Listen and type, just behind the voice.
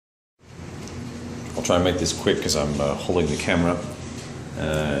I'll try and make this quick because I'm holding the camera.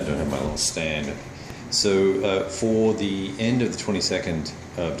 I don't have my little stand. So for the end of the 22nd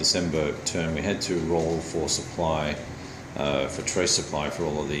of December term, we had to roll for supply, for trace supply for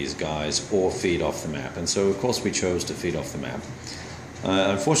all of these guys, or feed off the map. And so of course we chose to feed off the map.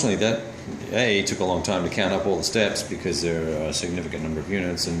 Unfortunately, that A, took a long time to count up all the steps because there are a significant number of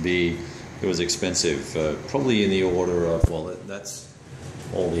units, and B, it was expensive, probably in the order of, well, that's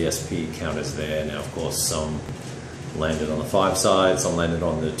all the SP counters there. Now, of course, some landed on the 5 side, some landed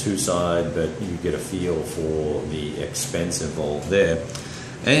on the 2 side, but you get a feel for the expense involved there.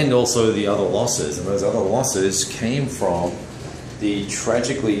 And also the other losses, and those other losses came from the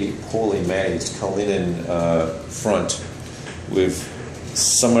tragically poorly managed Kalinin front. We've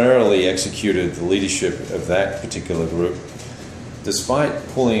summarily executed the leadership of that particular group. Despite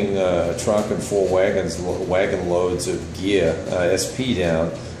pulling a truck and 4 wagon loads of gear, SP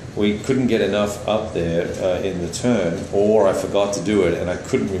down, we couldn't get enough up there in the turn, or I forgot to do it and I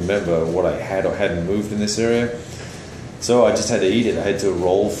couldn't remember what I had or hadn't moved in this area. So I just had to eat it. I had to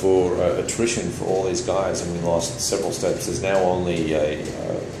roll for attrition for all these guys, and we lost several steps. There's now only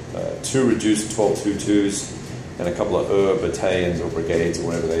 2 reduced 12-2-2s and a couple of battalions or brigades or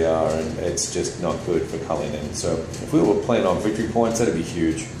whatever they are, and it's just not good for Kalinin. So if we were playing on victory points, that'd be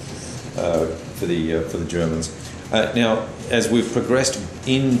huge for the Germans. Now, as we've progressed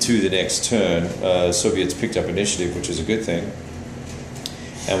into the next turn, Soviets picked up initiative, which is a good thing,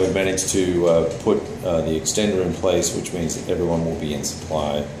 and we've managed to put the extender in place, which means that everyone will be in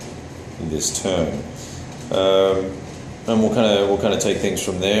supply this turn. And we'll kind of take things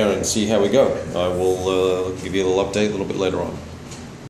from there and see how we go. I will give you a little update a little bit later on.